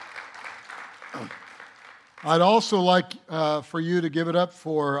I'd also like for you to give it up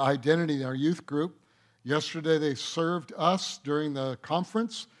for Identity, our youth group. Yesterday they served us during the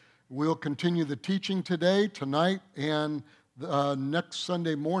conference. We'll continue the teaching today, tonight, and next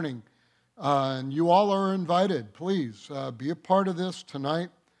Sunday morning. And you all are invited. Please be a part of this tonight.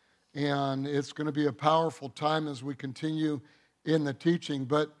 And it's going to be a powerful time as we continue in the teaching.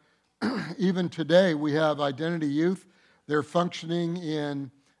 But even today, we have Identity Youth. They're functioning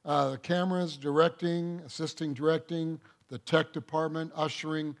in the cameras, directing, assisting directing, the tech department,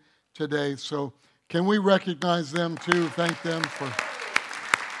 ushering today. So can we recognize them too? Thank them for...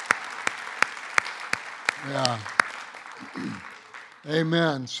 Yeah.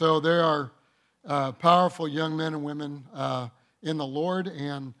 Amen. So there are powerful young men and women in the Lord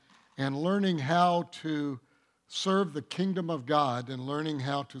and learning how to serve the kingdom of God and learning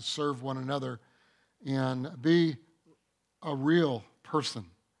how to serve one another and be a real person,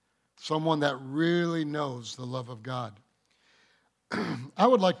 someone that really knows the love of God. I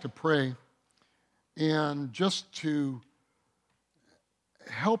would like to pray and just to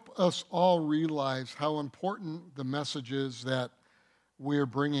help us all realize how important the message is that we're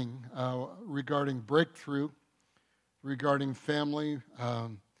bringing regarding breakthrough, regarding family,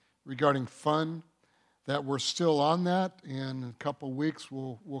 regarding fun, that we're still on that, and in a couple of weeks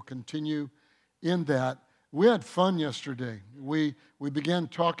we'll continue in that. We had fun yesterday. We began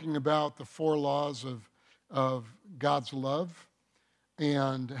talking about the 4 laws of God's love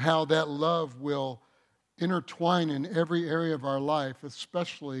and how that love will intertwine in every area of our life,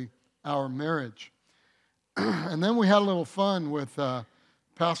 especially our marriage. And then we had a little fun with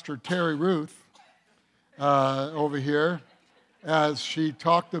Pastor Terry Ruth over here as she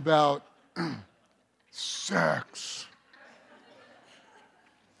talked about sex.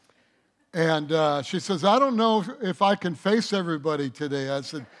 And she says, I don't know if I can face everybody today. I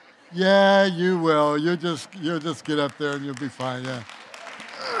said, yeah, you will. You'll just get up there and you'll be fine, yeah.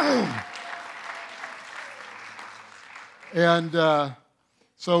 And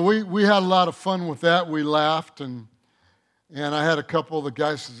so we had a lot of fun with that. We laughed, and I had a couple of the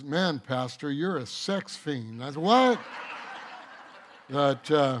guys says, man, Pastor, you're a sex fiend. I said, what?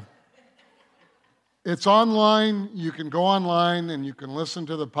 But it's online. You can go online, and you can listen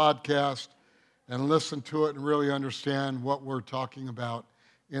to the podcast and listen to it and really understand what we're talking about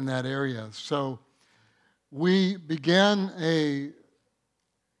in that area. So we began a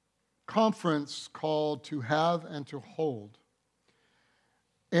conference called To Have and to Hold.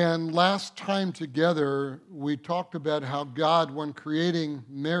 And last time together, we talked about how God, when creating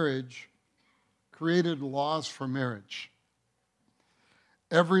marriage, created laws for marriage.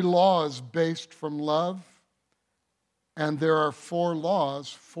 Every law is based from love, and there are 4 laws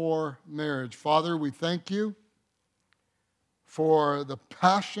for marriage. Father, we thank you for the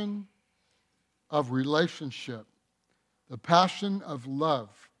passion of relationship, the passion of love,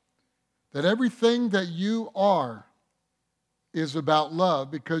 that everything that you are is about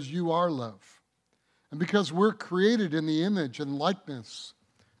love because you are love. And because we're created in the image and likeness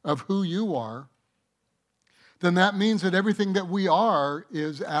of who you are, then that means that everything that we are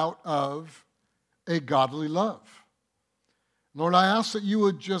is out of a godly love. Lord, I ask that you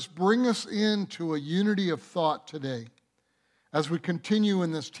would just bring us into a unity of thought today as we continue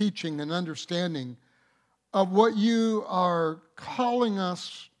in this teaching and understanding of what you are calling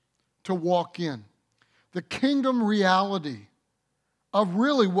us to walk in. The kingdom reality of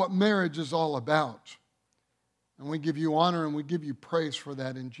really what marriage is all about. And we give you honor and we give you praise for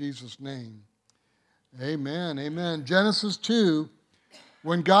that in Jesus' name. Amen, amen. Genesis 2,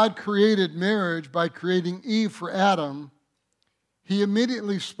 when God created marriage by creating Eve for Adam, he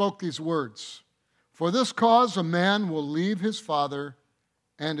immediately spoke these words. For this cause a man will leave his father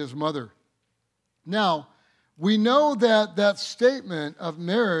and his mother. Now, we know that that statement of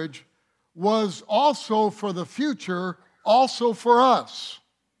marriage was also for the future, also for us.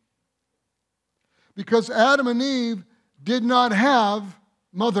 Because Adam and Eve did not have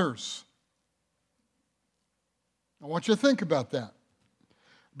mothers. I want you to think about that.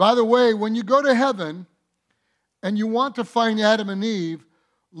 By the way, when you go to heaven and you want to find Adam and Eve,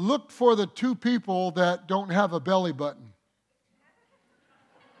 look for the 2 people that don't have a belly button.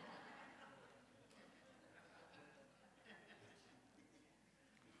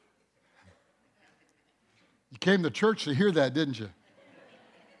 You came to church to hear that, didn't you?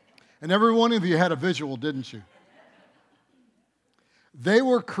 And every one of you had a visual, didn't you? They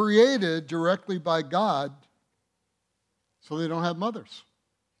were created directly by God, so they don't have mothers.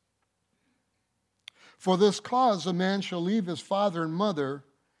 For this cause, a man shall leave his father and mother.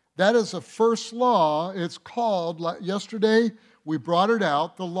 That is the first law. It's called, yesterday we brought it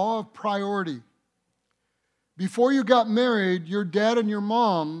out, the law of priority. Before you got married, your dad and your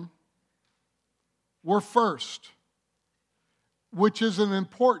mom were first, which is an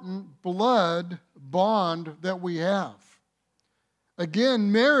important blood bond that we have.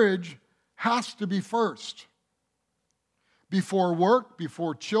 Again, marriage has to be first. Before work,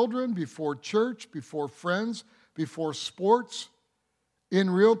 before children, before church, before friends, before sports. In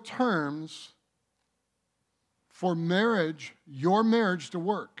real terms, for marriage, your marriage to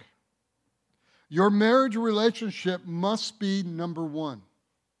work, your marriage relationship must be number one.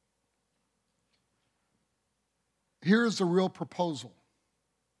 Here's the real proposal.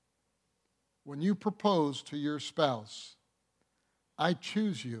 When you propose to your spouse, I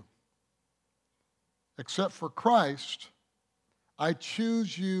choose you. Except for Christ, I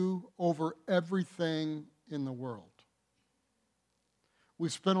choose you over everything in the world. We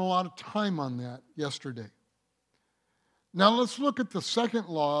spent a lot of time on that yesterday. Now let's look at the second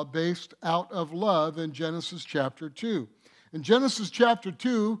law based out of love in Genesis chapter 2. In Genesis chapter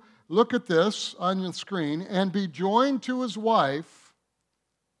 2, look at this on the screen. And be joined to his wife,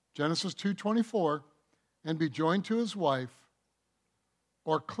 Genesis 2:24, and be joined to his wife,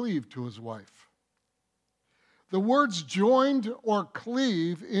 or cleave to his wife. The words joined or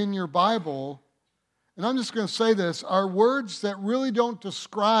cleave in your Bible, and I'm just going to say this, are words that really don't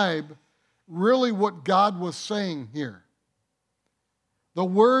describe really what God was saying here. The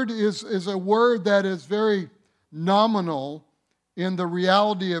word is a word that is very nominal in the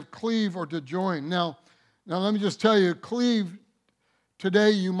reality of cleave or to join. Now let me just tell you, cleave,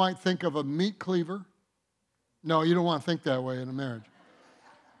 today you might think of a meat cleaver. No, you don't want to think that way in a marriage.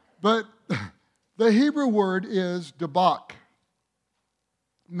 But the Hebrew word is debak,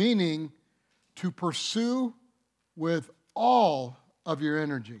 meaning to pursue with all of your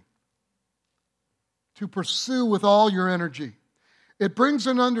energy. To pursue with all your energy. It brings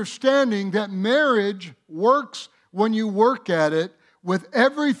an understanding that marriage works when you work at it with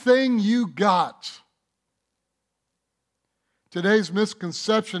everything you got. Today's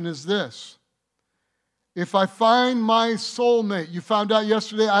misconception is this. If I find my soulmate, you found out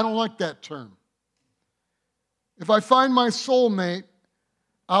yesterday, I don't like that term. If I find my soulmate,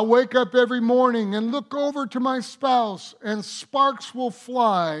 I'll wake up every morning and look over to my spouse and sparks will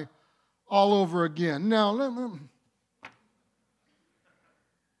fly all over again. Now,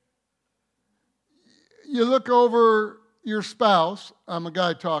 you look over your spouse, I'm a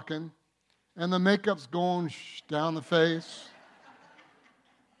guy talking, and the makeup's going down the face.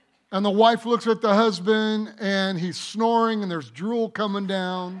 And the wife looks at the husband and he's snoring and there's drool coming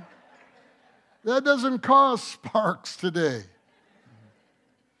down. That doesn't cause sparks today.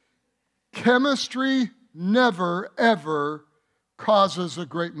 Chemistry never, ever causes a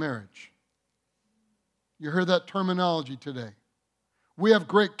great marriage. You heard that terminology today. We have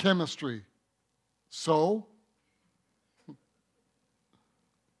great chemistry. So,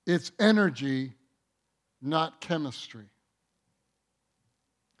 it's energy, not chemistry.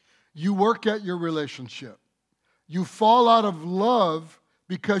 You work at your relationship. You fall out of love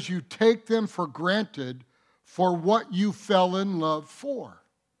because you take them for granted for what you fell in love for.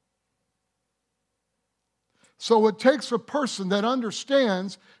 So it takes a person that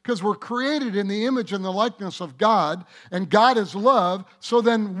understands, because we're created in the image and the likeness of God, and God is love, so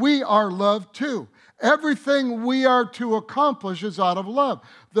then we are love too. Everything we are to accomplish is out of love.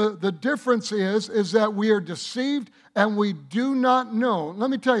 The difference is that we are deceived and we do not know. Let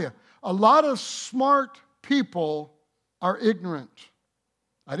me tell you, a lot of smart people are ignorant.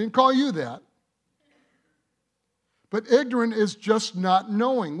 I didn't call you that. But ignorant is just not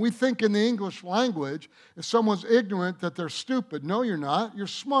knowing. We think in the English language, if someone's ignorant, that they're stupid. No, you're not. You're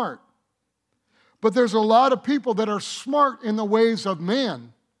smart. But there's a lot of people that are smart in the ways of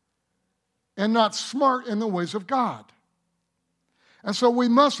man and not smart in the ways of God. And so we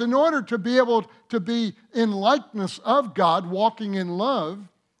must, in order to be able to be in likeness of God, walking in love,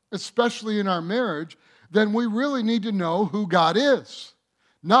 especially in our marriage, then we really need to know who God is.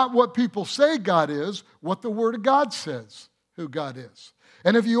 Not what people say God is, what the Word of God says who God is.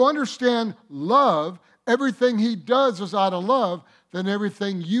 And if you understand love, everything He does is out of love, then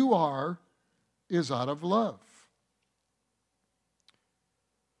everything you are is out of love.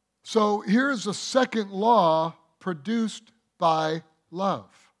 So here's the second law produced by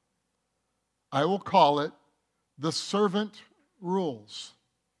love. I will call it the servant rules.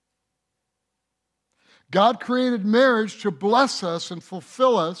 God created marriage to bless us and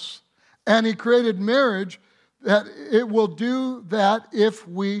fulfill us, and He created marriage that it will do that if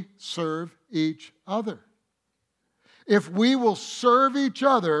we serve each other. If we will serve each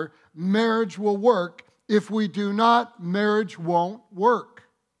other, marriage will work. If we do not, marriage won't work.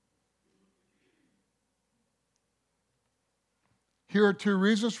 Here are two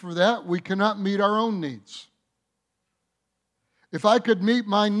reasons for that. We cannot meet our own needs. If I could meet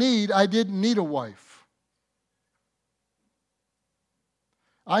my need, I didn't need a wife.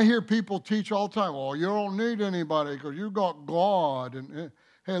 I hear people teach all the time, well, you don't need anybody because you got God. And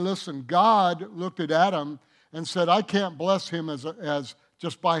hey, listen, God looked at Adam and said, I can't bless him as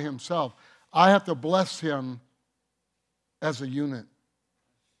just by himself. I have to bless him as a unit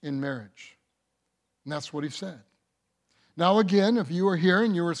in marriage. And that's what he said. Now again, if you are here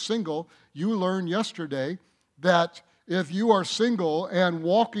and you are single, you learned yesterday that if you are single and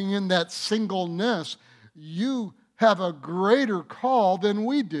walking in that singleness, you have a greater call than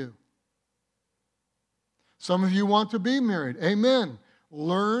we do. Some of you want to be married. Amen.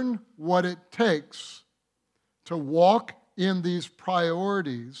 Learn what it takes to walk in these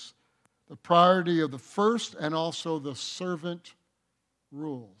priorities, the priority of the first and also the servant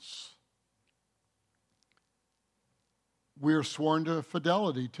rules. We are sworn to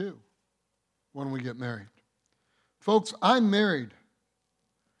fidelity too when we get married. Folks, I'm married.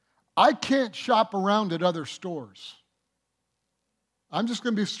 I can't shop around at other stores. I'm just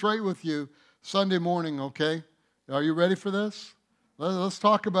going to be straight with you Sunday morning, okay? Are you ready for this? Let's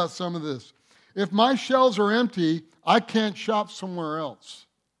talk about some of this. If my shelves are empty, I can't shop somewhere else.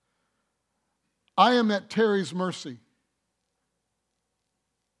 I am at Terry's mercy.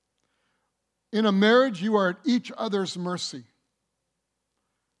 In a marriage, you are at each other's mercy.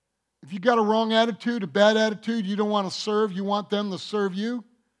 If you got a wrong attitude, a bad attitude, you don't want to serve, you want them to serve you,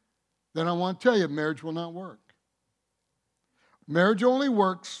 then I want to tell you, marriage will not work. Marriage only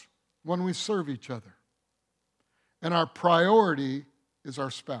works when we serve each other. And our priority is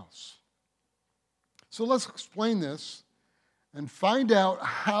our spouse. So let's explain this and find out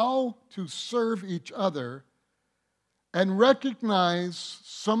how to serve each other and recognize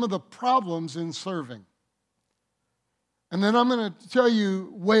some of the problems in serving. And then I'm going to tell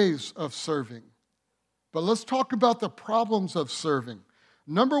you ways of serving. But let's talk about the problems of serving.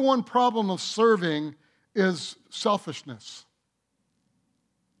 Number one problem of serving is selfishness.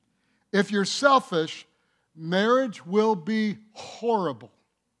 If you're selfish, marriage will be horrible.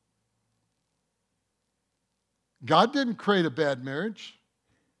 God didn't create a bad marriage.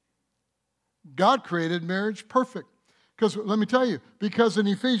 God created marriage perfect. Because let me tell you, because in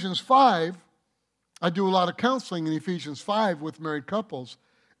Ephesians 5, I do a lot of counseling in Ephesians 5 with married couples.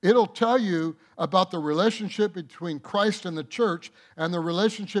 It'll tell you about the relationship between Christ and the church and the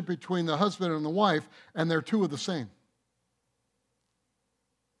relationship between the husband and the wife, and they're two of the same.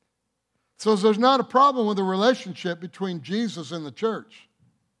 So there's not a problem with the relationship between Jesus and the church.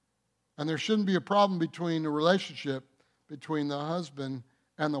 And there shouldn't be a problem between the relationship between the husband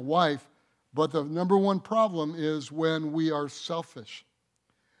and the wife. But the number one problem is when we are selfish.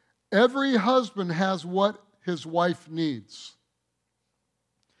 Every husband has what his wife needs.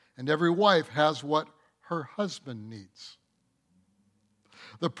 And every wife has what her husband needs.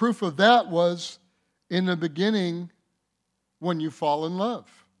 The proof of that was in the beginning when you fall in love.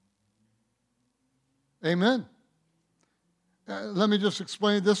 Amen. Let me just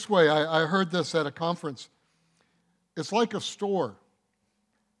explain it this way. I heard this at a conference. It's like a store.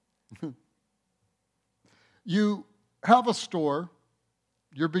 You have a store,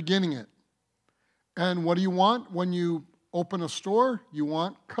 you're beginning it. And what do you want when you open a store? You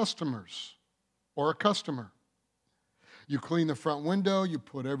want customers or a customer. You clean the front window, you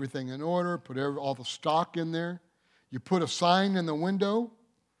put everything in order, put all the stock in there. You put a sign in the window,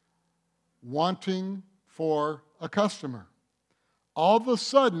 wanting for a customer. All of a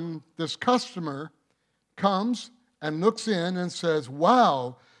sudden, this customer comes and looks in and says,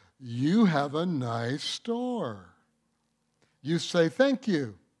 wow, you have a nice store. You say thank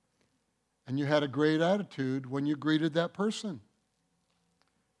you. And you had a great attitude when you greeted that person.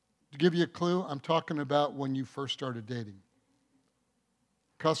 To give you a clue, I'm talking about when you first started dating.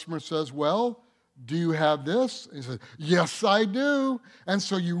 Customer says, well, do you have this? And he says, yes, I do. And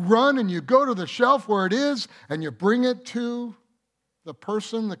so you run and you go to the shelf where it is and you bring it to the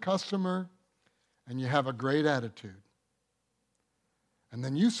person, the customer, and you have a great attitude. And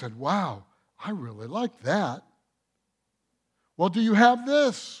then you said, wow, I really like that. Well, do you have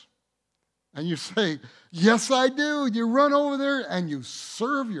this? And you say, yes, I do. You run over there and you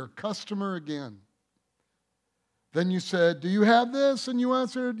serve your customer again. Then you said, do you have this? And you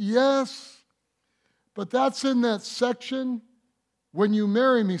answered, yes. But that's in that section, when you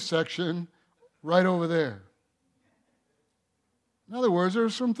marry me section, right over there. In other words,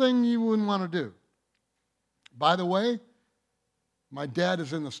 there's something you wouldn't want to do. By the way, my dad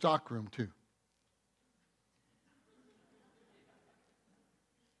is in the stock room too.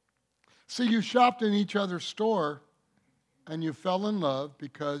 See, you shopped in each other's store, and you fell in love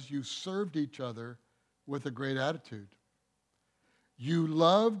because you served each other with a great attitude. You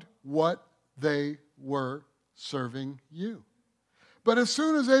loved what they were serving you. But as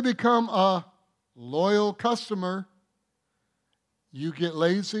soon as they become a loyal customer, you get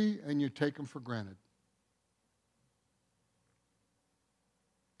lazy and you take them for granted.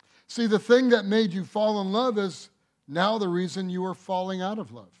 See, the thing that made you fall in love is now the reason you are falling out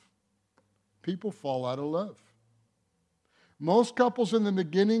of love. People fall out of love. Most couples in the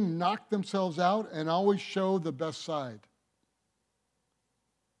beginning knock themselves out and always show the best side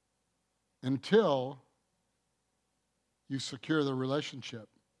until you secure the relationship.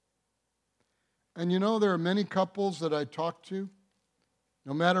 And you know, there are many couples that I talk to,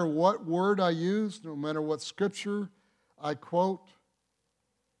 no matter what word I use, no matter what scripture I quote,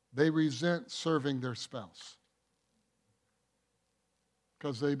 they resent serving their spouse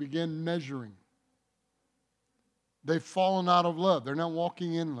because they begin measuring. They've fallen out of love. They're not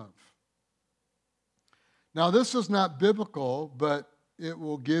walking in love. Now, this is not biblical, but it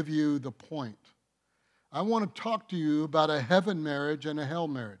will give you the point. I want to talk to you about a heaven marriage and a hell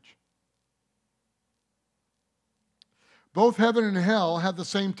marriage. Both heaven and hell have the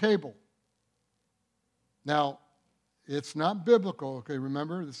same table. Now, it's not biblical. Okay,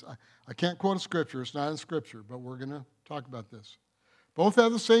 remember, this, I can't quote a scripture. It's not in scripture, but we're going to talk about this. Both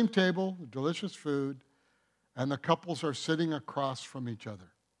have the same table, delicious food, and the couples are sitting across from each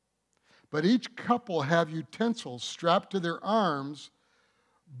other. But each couple have utensils strapped to their arms,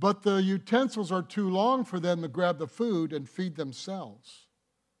 but the utensils are too long for them to grab the food and feed themselves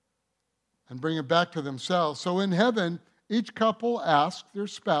and bring it back to themselves. So in heaven, each couple asks their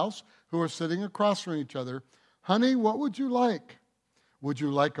spouse, who are sitting across from each other, "Honey, what would you like? Would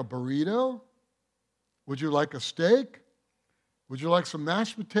you like a burrito? Would you like a steak? Would you like some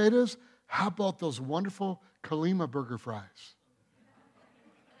mashed potatoes? How about those wonderful Kalima burger fries?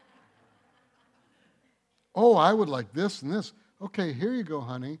 Oh, I would like this and this. Okay, here you go,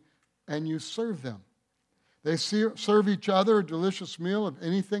 honey." And you serve them. They serve each other a delicious meal of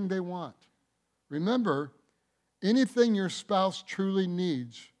anything they want. Remember, anything your spouse truly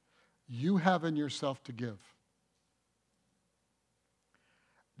needs, you have in yourself to give.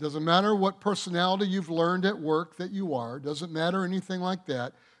 Doesn't matter what personality you've learned at work that you are, doesn't matter anything like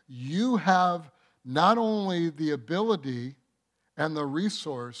that. You have not only the ability and the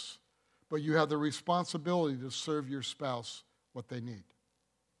resource, but you have the responsibility to serve your spouse what they need.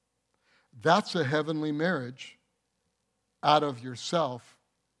 That's a heavenly marriage. Out of yourself,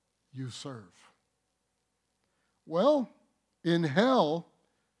 you serve. Well, in hell,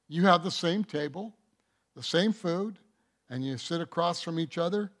 you have the same table, the same food, and you sit across from each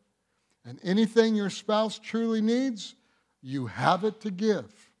other, and anything your spouse truly needs, you have it to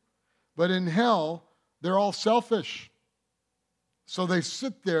give. But in hell, they're all selfish. So they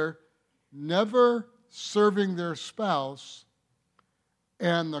sit there, never serving their spouse,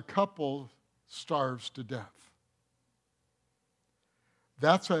 and the couple starves to death.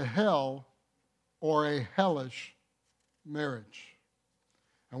 That's a hell or a hellish marriage.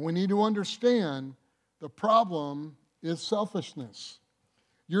 And we need to understand the problem is selfishness.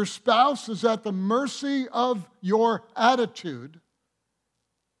 Your spouse is at the mercy of your attitude.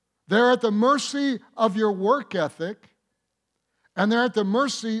 They're at the mercy of your work ethic. And they're at the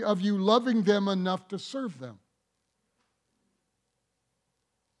mercy of you loving them enough to serve them.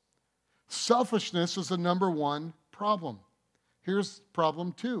 Selfishness is the number one problem. Here's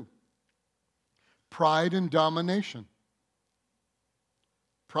problem 2. Pride and domination.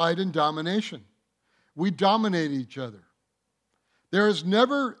 Pride and domination. We dominate each other. There is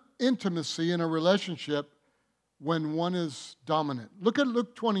never intimacy in a relationship when one is dominant. Look at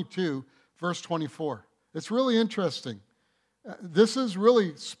Luke 22, verse 24. It's really interesting. This is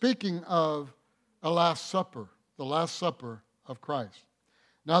really speaking of a Last Supper, the Last Supper of Christ.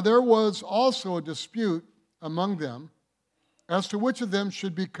 Now there was also a dispute among them as to which of them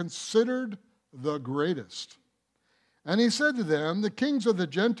should be considered the greatest. And he said to them, "The kings of the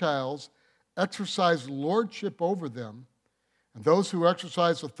Gentiles exercise lordship over them, and those who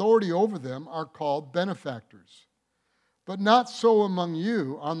exercise authority over them are called benefactors. But not so among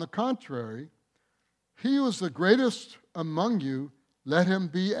you. On the contrary, he who is the greatest among you, let him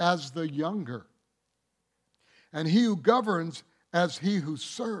be as the younger, and he who governs as he who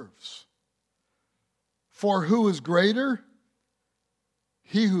serves. For who is greater,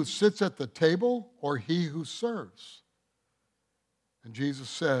 he who sits at the table or he who serves?" And Jesus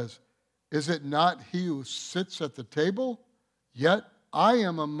says, "Is it not he who sits at the table? Yet I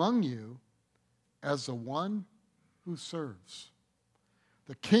am among you as the one who serves."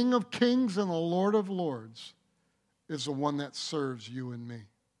 The King of Kings and the Lord of Lords is the one that serves you and me.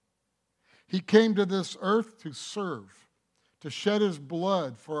 He came to this earth to serve, to shed his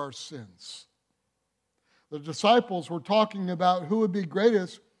blood for our sins. The disciples were talking about who would be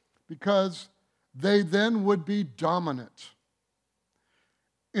greatest because they then would be dominant.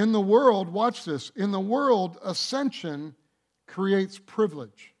 In the world, watch this, in the world, ascension creates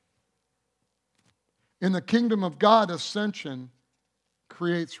privilege. In the kingdom of God, ascension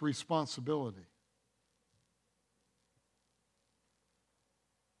creates responsibility.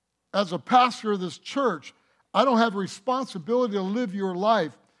 As a pastor of this church, I don't have responsibility to live your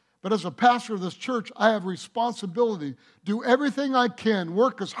life, but as a pastor of this church, I have responsibility. Do everything I can,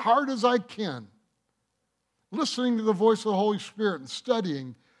 work as hard as I can, listening to the voice of the Holy Spirit and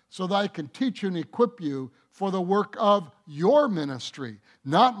studying so that I can teach you and equip you for the work of your ministry,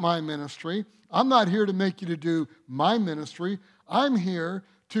 not my ministry. I'm not here to make you to do my ministry. I'm here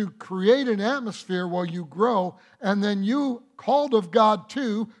to create an atmosphere where you grow, and then you, called of God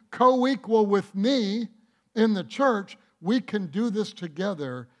too, co-equal with me in the church, we can do this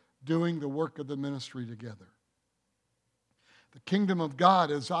together, doing the work of the ministry together. The kingdom of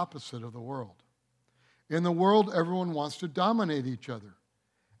God is opposite of the world. In the world, everyone wants to dominate each other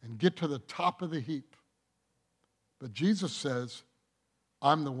and get to the top of the heap. But Jesus says,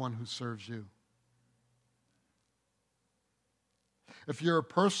 I'm the one who serves you. If you're a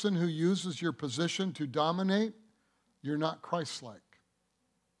person who uses your position to dominate, you're not Christ-like.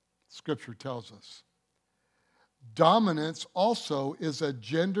 Scripture tells us. Dominance also is a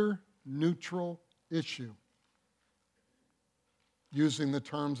gender-neutral issue. Using the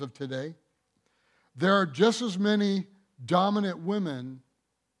terms of today, there are just as many dominant women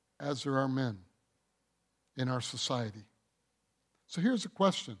as there are men in our society. So here's a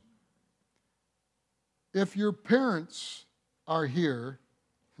question. If your parents are here,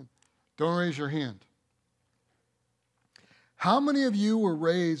 don't raise your hand. How many of you were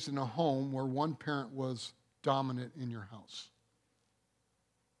raised in a home where one parent was dominant in your house?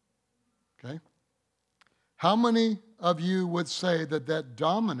 Okay? How many of you would say that that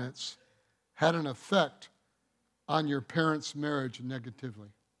dominance had an effect on your parents' marriage negatively?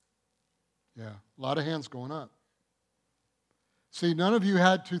 Yeah, a lot of hands going up. See, none of you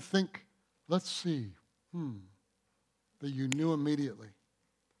had to think, let's see, that you knew immediately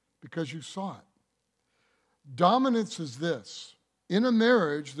because you saw it. Dominance is this. In a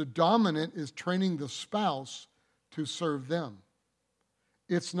marriage, the dominant is training the spouse to serve them.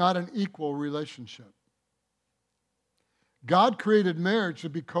 It's not an equal relationship. God created marriage to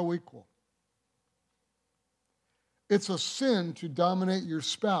be co-equal. It's a sin to dominate your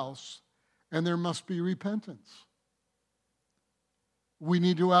spouse, and there must be repentance. We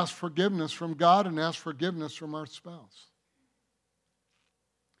need to ask forgiveness from God and ask forgiveness from our spouse.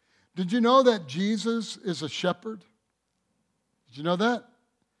 Did you know that Jesus is a shepherd? Did you know that?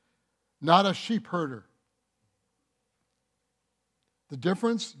 Not a sheep herder. The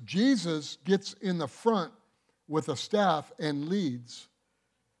difference? Jesus gets in the front with a staff and leads,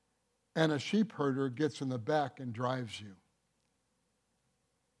 and a sheep herder gets in the back and drives you.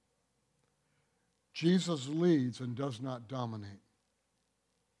 Jesus leads and does not dominate.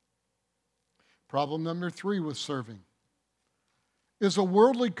 Problem number 3 with serving is a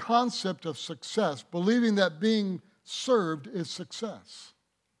worldly concept of success, believing that being served is success.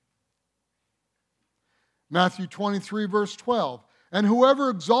 Matthew 23, verse 12. And whoever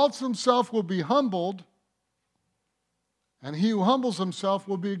exalts himself will be humbled, and he who humbles himself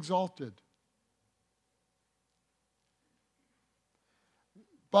will be exalted.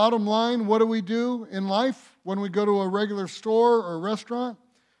 Bottom line, what do we do in life when we go to a regular store or restaurant?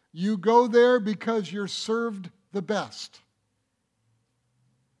 You go there because you're served the best.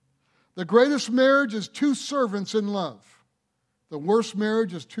 The greatest marriage is 2 servants in love. The worst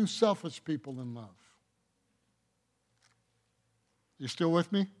marriage is 2 selfish people in love. You still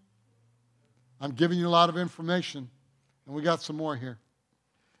with me? I'm giving you a lot of information, and we got some more here.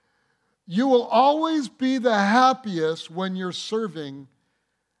 You will always be the happiest when you're serving,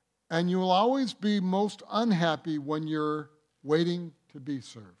 and you will always be most unhappy when you're waiting to be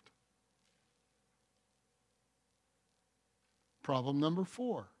served. Problem number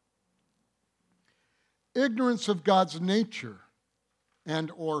 4. Ignorance of God's nature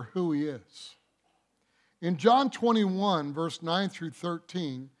and or who he is. In John 21, verse 9 through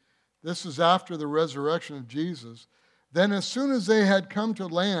 13, this is after the resurrection of Jesus, then as soon as they had come to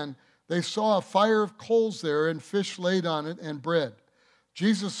land, they saw a fire of coals there and fish laid on it and bread.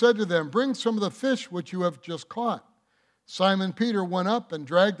 Jesus said to them, bring some of the fish which you have just caught. Simon Peter went up and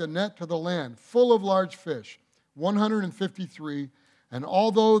dragged the net to the land, full of large fish, 153, and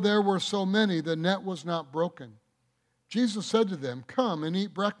although there were so many, the net was not broken. Jesus said to them, "Come and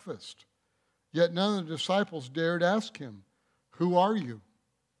eat breakfast." Yet none of the disciples dared ask him, "Who are you?"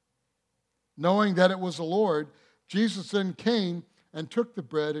 Knowing that it was the Lord, Jesus then came and took the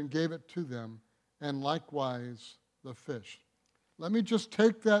bread and gave it to them, and likewise the fish. Let me just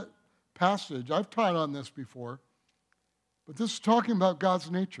take that passage. I've taught on this before, but this is talking about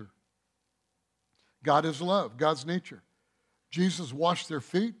God's nature. God is love, God's nature. Jesus washed their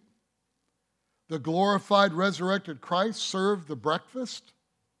feet. The glorified, resurrected Christ served the breakfast.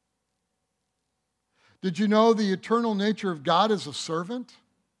 Did you know the eternal nature of God is a servant?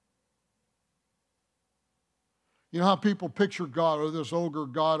 You know how people picture God, or this ogre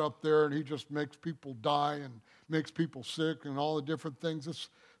God up there, and he just makes people die and makes people sick and all the different things.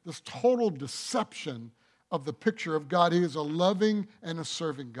 This total deception of the picture of God. He is a loving and a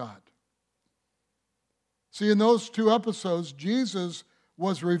serving God. See, in those two episodes, Jesus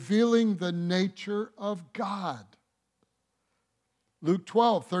was revealing the nature of God. Luke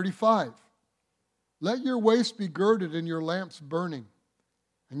 12:35. Let your waist be girded and your lamps burning,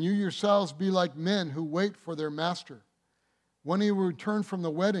 and you yourselves be like men who wait for their master, when he will return from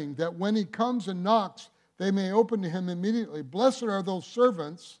the wedding, that when he comes and knocks, they may open to him immediately. Blessed are those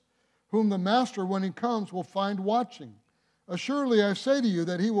servants whom the master, when he comes, will find watching. Assuredly, I say to you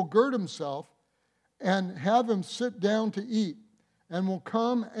that he will gird himself and have him sit down to eat, and will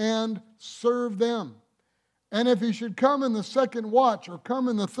come and serve them. And if he should come in the second watch or come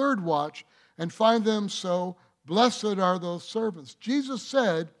in the third watch and find them so, blessed are those servants. Jesus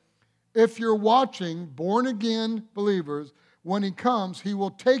said, if you're watching born-again believers, when he comes, he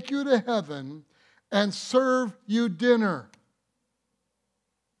will take you to heaven and serve you dinner.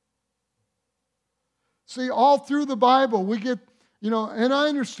 See, all through the Bible, we get, and I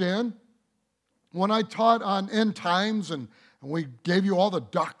understand when I taught on end times and we gave you all the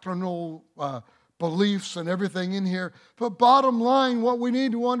doctrinal beliefs and everything in here. But bottom line, what we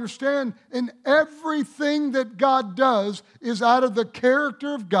need to understand, in everything that God does is out of the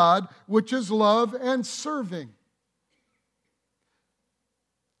character of God, which is love and serving.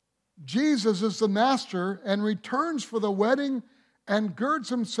 Jesus is the master and returns for the wedding and girds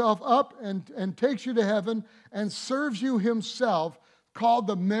himself up and takes you to heaven and serves you himself, called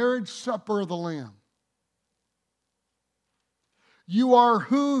the marriage supper of the Lamb. You are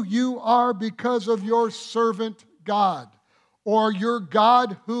who you are because of your servant God, or your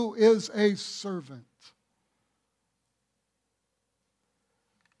God who is a servant.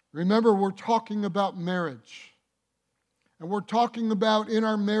 Remember, we're talking about marriage. And we're talking about in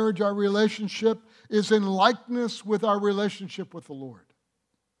our marriage, our relationship is in likeness with our relationship with the Lord.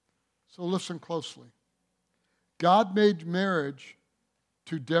 So listen closely. God made marriage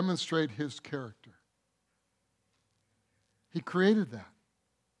to demonstrate his character. He created that.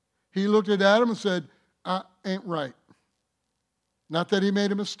 He looked at Adam and said, ain't right. Not that he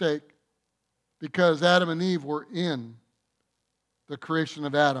made a mistake, because Adam and Eve were in the creation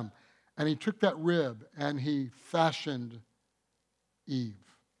of Adam. And he took that rib and he fashioned Eve.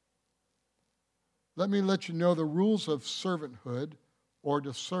 Let me let you know the rules of servanthood, or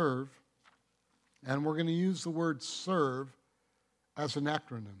to serve. And we're going to use the word serve as an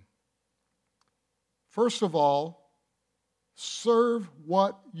acronym. First of all, serve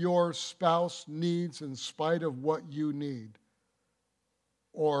what your spouse needs in spite of what you need,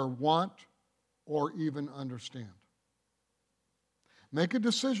 or want, or even understand. Make a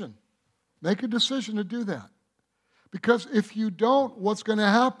decision. Make a decision to do that. Because if you don't, what's going to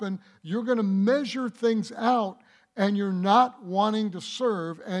happen, you're going to measure things out and you're not wanting to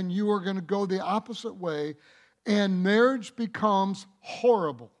serve, and you are going to go the opposite way, and marriage becomes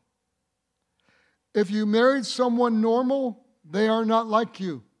horrible. If you married someone normal, they are not like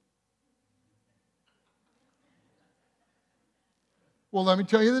you. Well, let me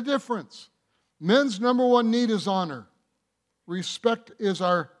tell you the difference. Men's number one need is honor. Respect is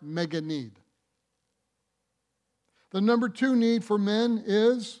our mega need. The number two need for men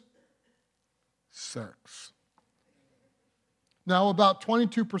is sex. Now, about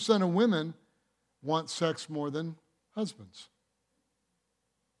 22% of women want sex more than husbands.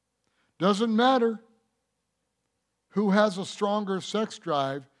 Doesn't matter who has a stronger sex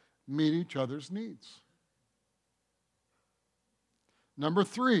drive, meet each other's needs. Number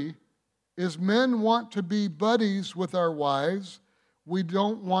three is men want to be buddies with our wives. We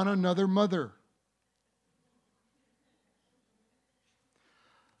don't want another mother.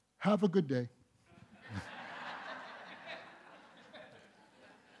 Have a good day.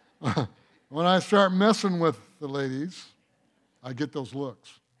 When I start messing with the ladies, I get those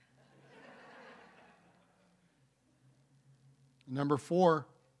looks. Number four,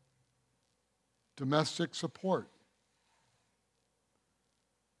 domestic support.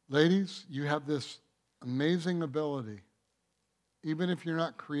 Ladies, you have this amazing ability, even if you're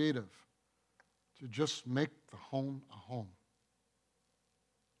not creative, to just make the home a home.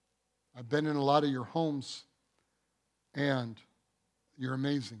 I've been in a lot of your homes, and you're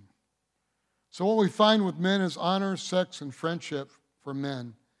amazing. So what we find with men is honor, sex, and friendship for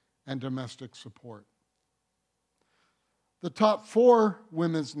men, and domestic support. The top 4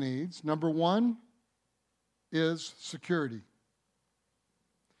 women's needs. Number 1 is security.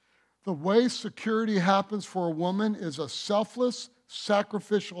 The way security happens for a woman is a selfless,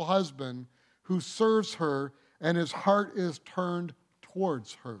 sacrificial husband who serves her and his heart is turned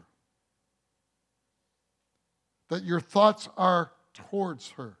towards her. That your thoughts are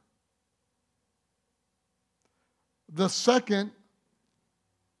towards her. The second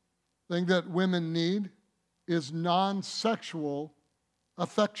thing that women need is non-sexual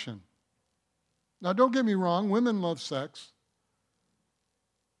affection. Now, don't get me wrong, women love sex,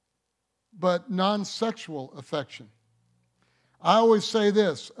 but non-sexual affection. I always say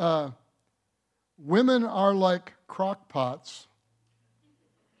this, women are like crock pots.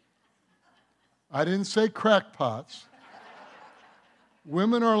 I didn't say crackpots.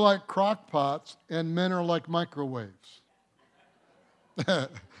 Women are like crock pots, and men are like microwaves.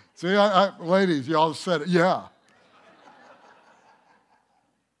 See, ladies, y'all said it. Yeah.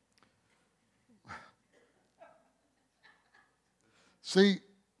 See,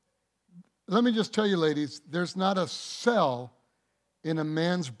 let me just tell you, ladies, there's not a cell in a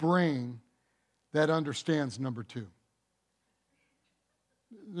man's brain that understands number 2.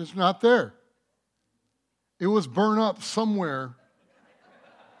 It's not there. It was burned up somewhere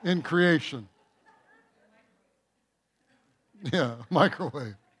in creation. Yeah,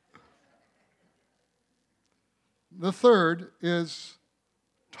 microwave. The third is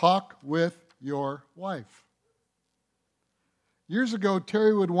talk with your wife. Years ago,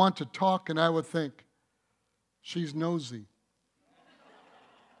 Terry would want to talk, and I would think, she's nosy.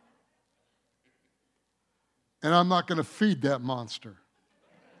 And I'm not going to feed that monster.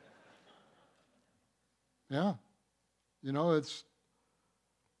 Yeah. You know,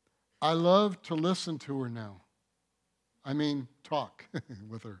 I love to listen to her now. I mean, talk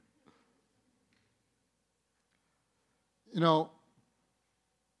with her. You know,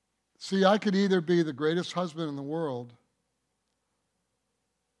 see, I could either be the greatest husband in the world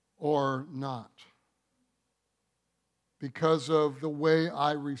or not, because of the way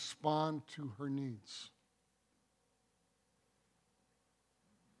I respond to her needs.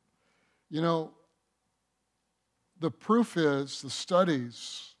 You know, the proof is, the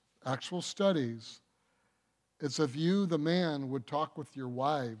studies, actual studies, it's if you, the man, would talk with your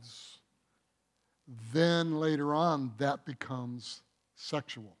wives, then later on that becomes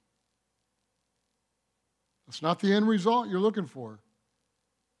sexual. It's not the end result you're looking for,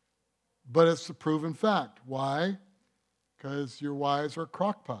 but it's the proven fact. Why? Because your wives are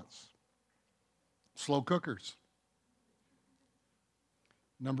crockpots, slow cookers.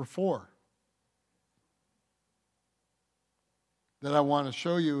 Number 4 that I want to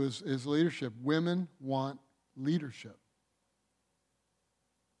show you is leadership. Women want leadership.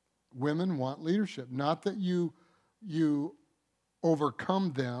 Women want leadership. Not that you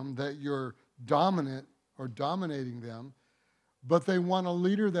overcome them, that you're dominant or dominating them, but they want a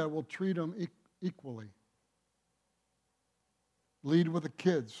leader that will treat them equally. Lead with the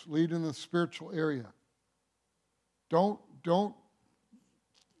kids. Lead in the spiritual area. Don't go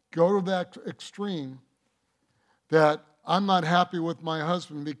to that extreme that I'm not happy with my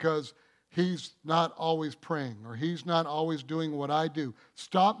husband because he's not always praying or he's not always doing what I do.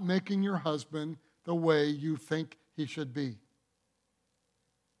 Stop making your husband the way you think he should be.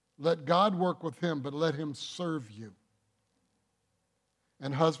 Let God work with him, but let him serve you.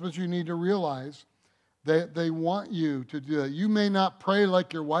 And husbands, you need to realize that they want you to do that. You may not pray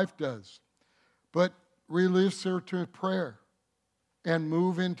like your wife does, but release her to prayer and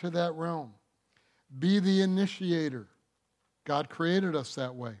move into that realm. Be the initiator. God created us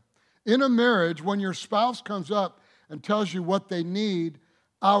that way. In a marriage, when your spouse comes up and tells you what they need,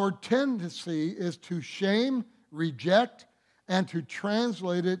 our tendency is to shame, reject, and to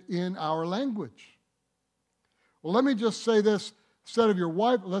translate it in our language. Well, let me just say this. Instead of your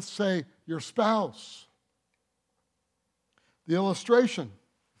wife, let's say your spouse. The illustration.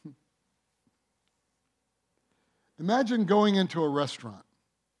 Imagine going into a restaurant.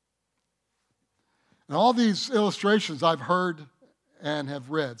 And all these illustrations I've heard and have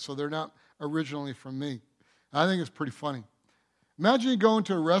read, so they're not originally from me. I think it's pretty funny. Imagine you go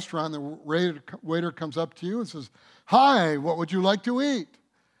into a restaurant, the waiter comes up to you and says, "Hi, what would you like to eat?"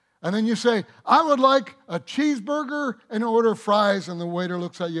 And then you say, I would like a cheeseburger and order fries, and the waiter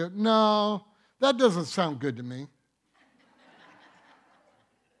looks at you, no, that doesn't sound good to me.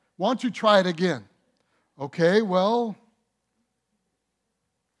 Why don't you try it again? Okay, well,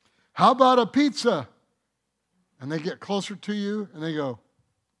 how about a pizza? And they get closer to you and they go,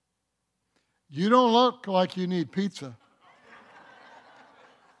 you don't look like you need pizza.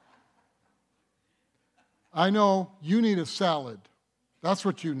 I know you need a salad. That's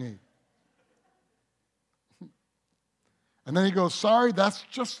what you need. And then he goes, sorry, that's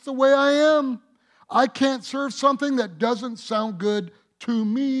just the way I am. I can't serve something that doesn't sound good to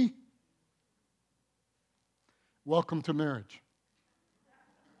me. Welcome to marriage.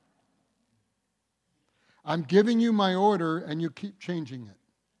 I'm giving you my order and you keep changing it.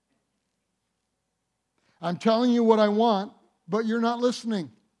 I'm telling you what I want, but you're not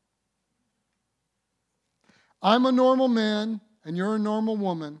listening. I'm a normal man and you're a normal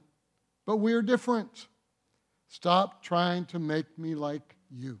woman, but we're different. Stop trying to make me like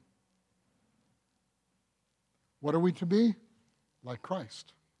you. What are we to be? Like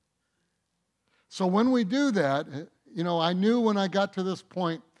Christ. So when we do that, I knew when I got to this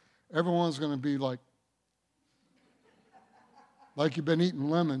point, everyone's going to be like you've been eating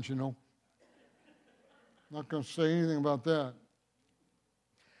lemons, Not going to say anything about that.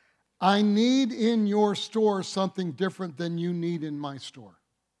 I need in your store something different than you need in my store.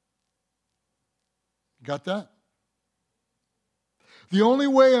 Got that? The only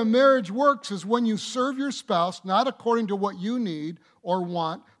way a marriage works is when you serve your spouse not according to what you need or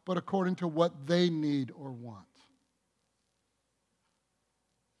want, but according to what they need or want.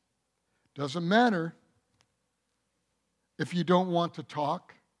 Doesn't matter if you don't want to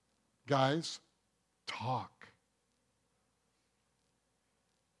talk. Guys, talk.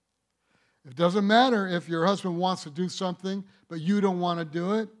 It doesn't matter if your husband wants to do something, but you don't want to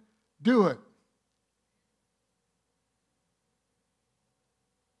do it. Do it.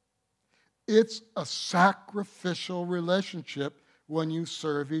 It's a sacrificial relationship when you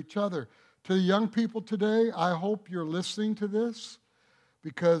serve each other. To the young people today, I hope you're listening to this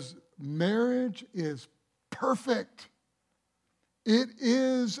because marriage is perfect. It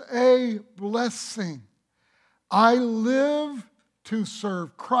is a blessing. I live to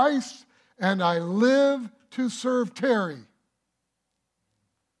serve Christ and I live to serve Terry.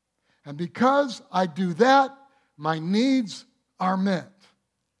 And because I do that, my needs are met.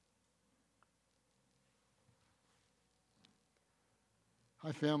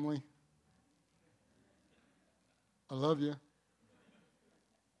 Hi, family. I love you.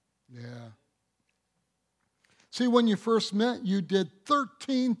 Yeah. See, when you first met, you did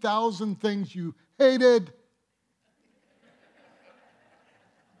 13,000 things you hated.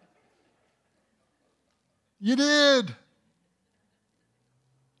 You did.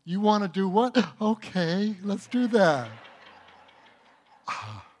 You want to do what? Okay, let's do that.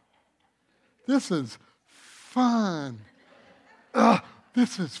 This is fun.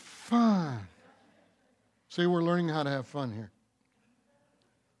 This is fun. See, we're learning how to have fun here.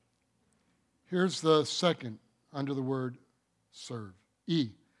 Here's the second under the word serve.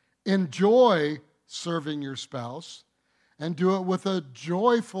 E. Enjoy serving your spouse and do it with a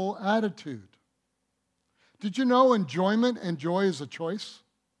joyful attitude. Did you know enjoyment and joy is a choice?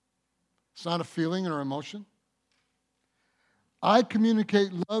 It's not a feeling or emotion. I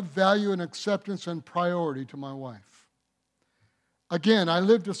communicate love, value, and acceptance and priority to my wife. Again, I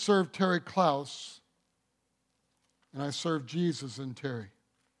live to serve Terry Klaus, and I serve Jesus and Terry.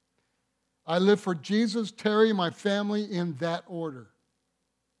 I live for Jesus, Terry, my family in that order.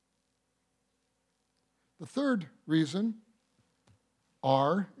 The third reason,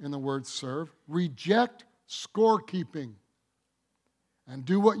 R in the word serve, reject scorekeeping and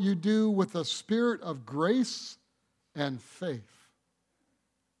do what you do with a spirit of grace and faith.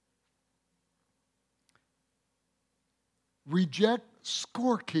 Reject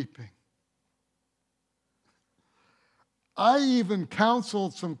scorekeeping. I even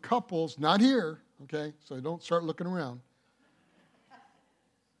counseled some couples, not here, okay, so don't start looking around,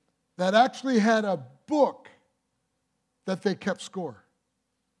 that actually had a book that they kept score.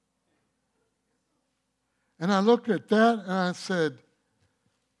 And I looked at that and I said,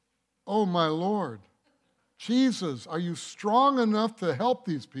 oh my Lord, Jesus, are you strong enough to help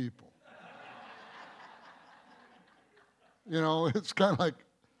these people? It's kind of like,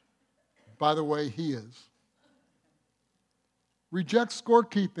 by the way, he is. Reject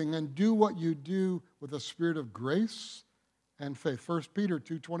scorekeeping and do what you do with a spirit of grace and faith. 1 Peter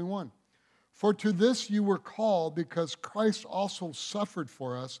 2:21. For to this you were called because Christ also suffered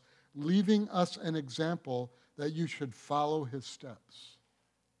for us, leaving us an example that you should follow his steps.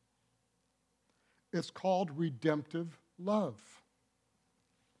 It's called redemptive love.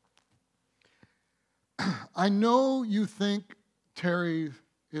 I know you think Terry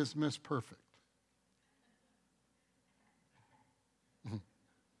is Miss Perfect.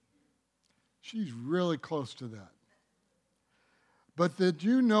 She's really close to that. But did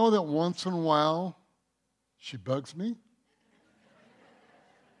you know that once in a while she bugs me?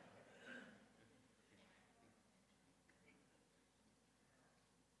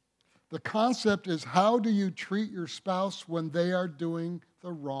 The concept is, how do you treat your spouse when they are doing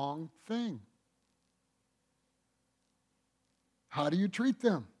the wrong thing? How do you treat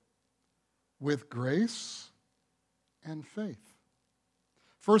them? With grace and faith.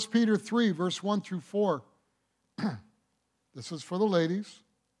 1 Peter 3, verse 1 through 4. This is for the ladies.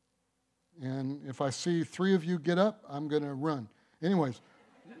 And if I see 3 of you get up, I'm going to run. Anyways,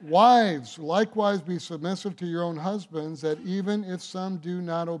 wives, likewise be submissive to your own husbands, that even if some do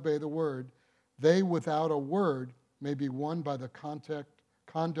not obey the word, they without a word may be won by the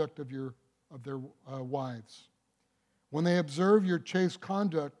conduct of their wives. When they observe your chaste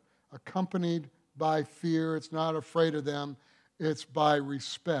conduct, accompanied by fear, it's not afraid of them, it's by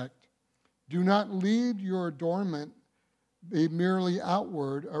respect. Do not lead your adornment be merely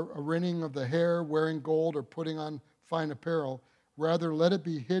outward, a rending of the hair, wearing gold, or putting on fine apparel. Rather, let it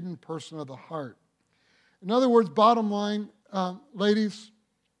be hidden person of the heart. In other words, bottom line, ladies,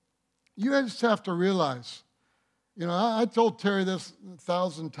 you just have to realize, I told Terry this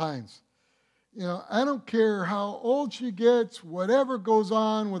 1,000 times. I don't care how old she gets, whatever goes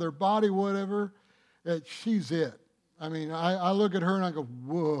on with her body, whatever, she's it. I mean, I look at her and I go,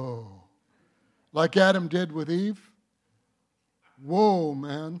 whoa. Like Adam did with Eve. Whoa,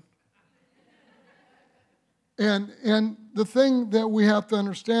 man. And the thing that we have to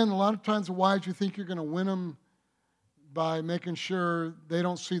understand, a lot of times the wives, you think you're going to win them by making sure they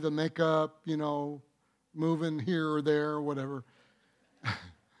don't see the makeup, moving here or there or whatever.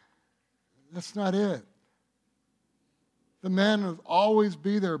 That's not it. The man will always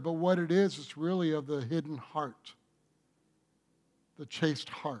be there, but what it is, it's really of the hidden heart, the chaste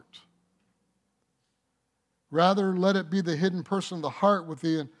heart. Rather, let it be the hidden person of the heart with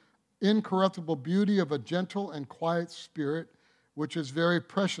the incorruptible beauty of a gentle and quiet spirit, which is very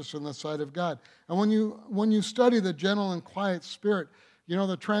precious in the sight of God. And when you study the gentle and quiet spirit,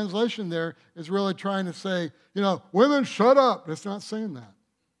 the translation there is really trying to say, women, shut up. It's not saying that.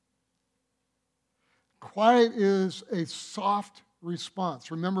 Quiet is a soft response.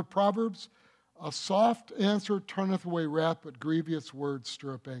 Remember Proverbs? A soft answer turneth away wrath, but grievous words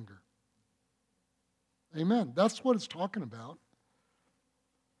stir up anger. Amen. That's what it's talking about.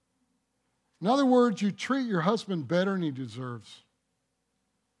 In other words, you treat your husband better than he deserves.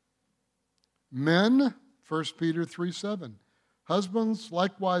 Men, 1 Peter 3:7. Husbands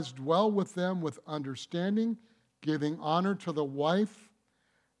likewise dwell with them with understanding, giving honor to the wife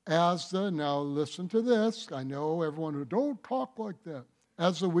now listen to this. I know everyone who don't talk like that.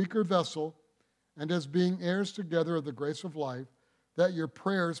 As the weaker vessel, and as being heirs together of the grace of life, that your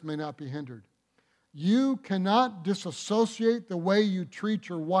prayers may not be hindered. You cannot disassociate the way you treat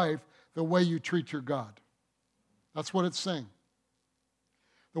your wife the way you treat your God. That's what it's saying.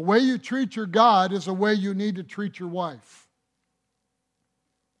 The way you treat your God is the way you need to treat your wife.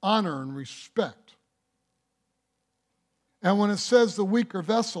 Honor and respect. And when it says the weaker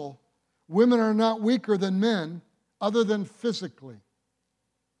vessel, women are not weaker than men other than physically.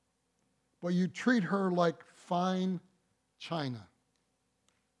 But you treat her like fine china.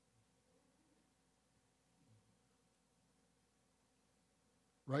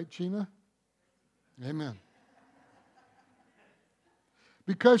 Right, Gina? Amen.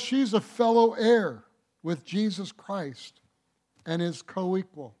 Because she's a fellow heir with Jesus Christ and is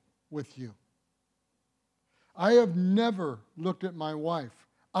co-equal with you. I have never looked at my wife.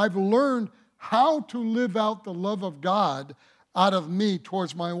 I've learned how to live out the love of God out of me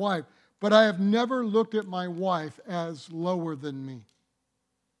towards my wife, but I have never looked at my wife as lower than me.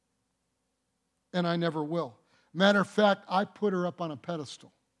 And I never will. Matter of fact, I put her up on a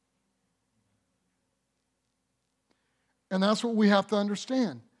pedestal. And that's what we have to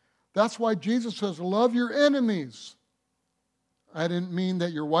understand. That's why Jesus says, love your enemies. I didn't mean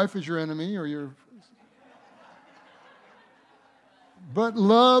that your wife is your enemy or your... But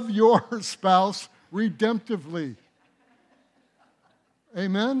love your spouse redemptively.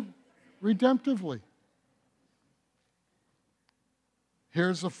 Amen? Redemptively.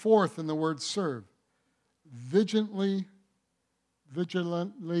 Here's the fourth in the word serve. Vigilantly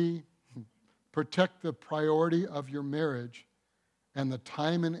protect the priority of your marriage and the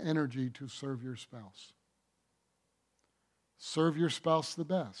time and energy to serve your spouse. Serve your spouse the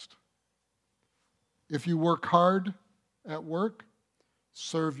best. If you work hard at work,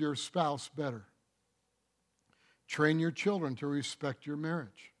 serve your spouse better. Train your children to respect your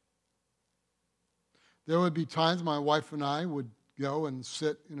marriage. There would be times my wife and I would go and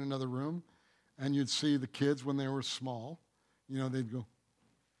sit in another room, and you'd see the kids when they were small. They'd go,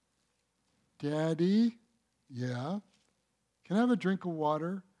 "Daddy, yeah, can I have a drink of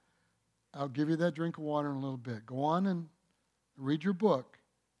water? I'll give you that drink of water in a little bit. Go on and read your book.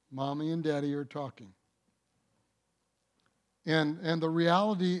 Mommy and Daddy are talking." And the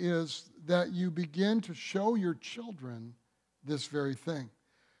reality is that you begin to show your children this very thing.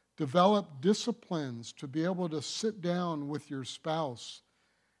 Develop disciplines to be able to sit down with your spouse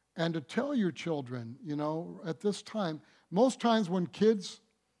and to tell your children, at this time, most times when kids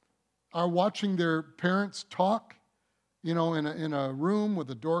are watching their parents talk, in a room with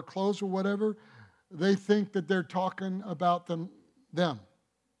the door closed or whatever, they think that they're talking about them.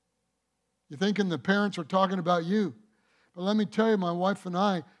 You're thinking the parents are talking about you. But let me tell you, my wife and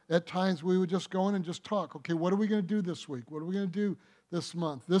I, at times we would just go in and just talk. Okay, what are we going to do this week? What are we going to do this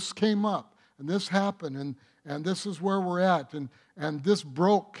month? This came up, and this happened, and this is where we're at, and this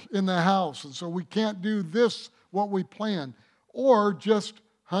broke in the house, and so we can't do this, what we planned. Or just,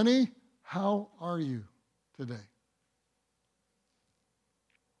 honey, how are you today?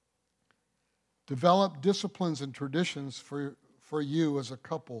 Develop disciplines and traditions for you as a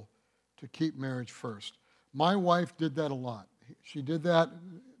couple to keep marriage first. My wife did that a lot. She did that,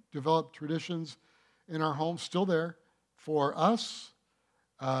 developed traditions in our home, still there, for us.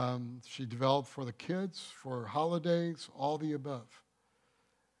 She developed for the kids, for holidays, all the above.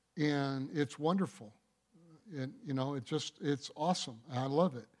 And it's wonderful. It's awesome. I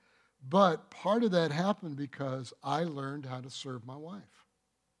love it. But part of that happened because I learned how to serve my wife.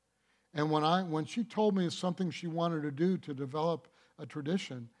 And when she told me something she wanted to do to develop a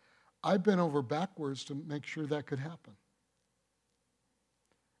tradition, I bent over backwards to make sure that could happen.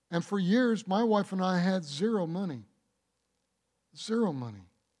 And for years, my wife and I had zero money. Zero money.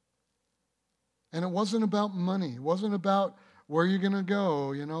 And it wasn't about money. It wasn't about where you're going to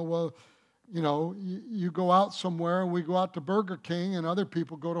go. You go out somewhere, and we go out to Burger King, and other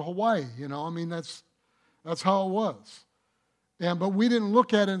people go to Hawaii. That's how it was. But we didn't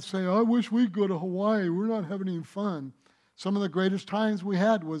look at it and say, I wish we'd go to Hawaii. We're not having any fun. Some of the greatest times we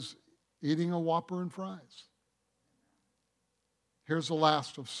had was eating a Whopper and fries. Here's the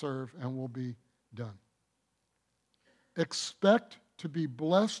last of serve, and we'll be done. Expect to be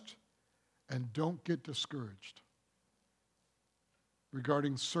blessed and don't get discouraged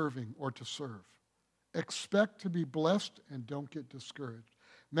regarding serving or to serve. Expect to be blessed and don't get discouraged.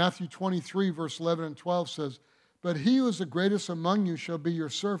 Matthew 23, verse 11 and 12 says, "But he who is the greatest among you shall be your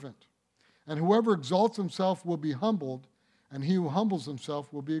servant. And whoever exalts himself will be humbled, and he who humbles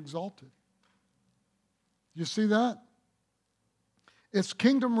himself will be exalted." You see that? It's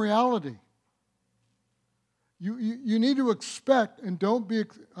kingdom reality. You need to expect and don't be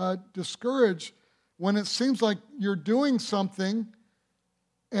discouraged when it seems like you're doing something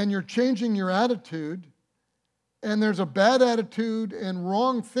and you're changing your attitude and there's a bad attitude and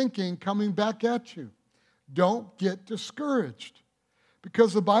wrong thinking coming back at you. Don't get discouraged.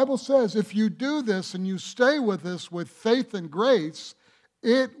 Because the Bible says if you do this and you stay with this with faith and grace,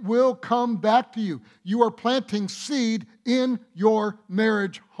 it will come back to you. You are planting seed in your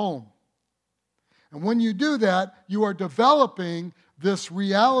marriage home. And when you do that, you are developing this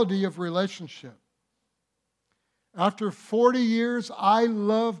reality of relationship. After 40 years, I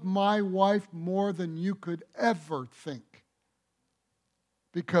love my wife more than you could ever think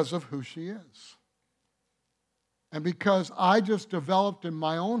because of who she is. And because I just developed in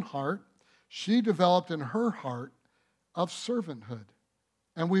my own heart, she developed in her heart of servanthood.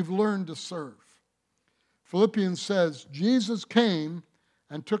 And we've learned to serve. Philippians says, Jesus came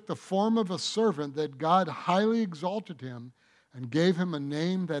and took the form of a servant that God highly exalted him and gave him a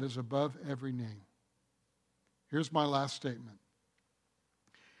name that is above every name. Here's my last statement.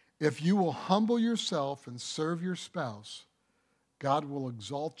 If you will humble yourself and serve your spouse, God will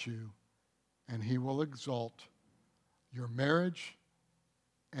exalt you and he will exalt your marriage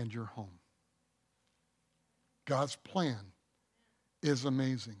and your home. God's plan is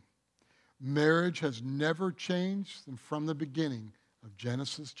amazing. Marriage has never changed from the beginning of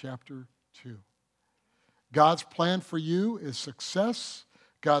Genesis chapter 2. God's plan for you is success.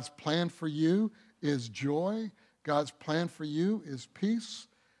 God's plan for you is joy. God's plan for you is peace.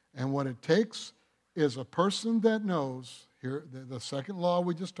 And what it takes is a person that knows, here, the second law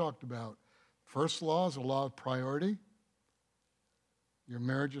we just talked about. First law is a law of priority. Your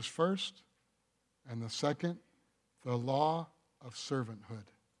marriage is first. And the second, the law of servanthood.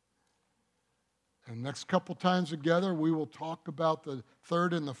 And next couple times together, we will talk about the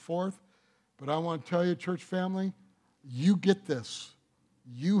third and the fourth. But I want to tell you, church family, you get this.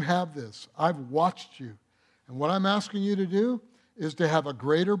 You have this. I've watched you. And what I'm asking you to do is to have a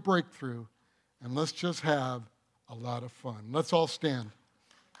greater breakthrough, and let's just have a lot of fun. Let's all stand.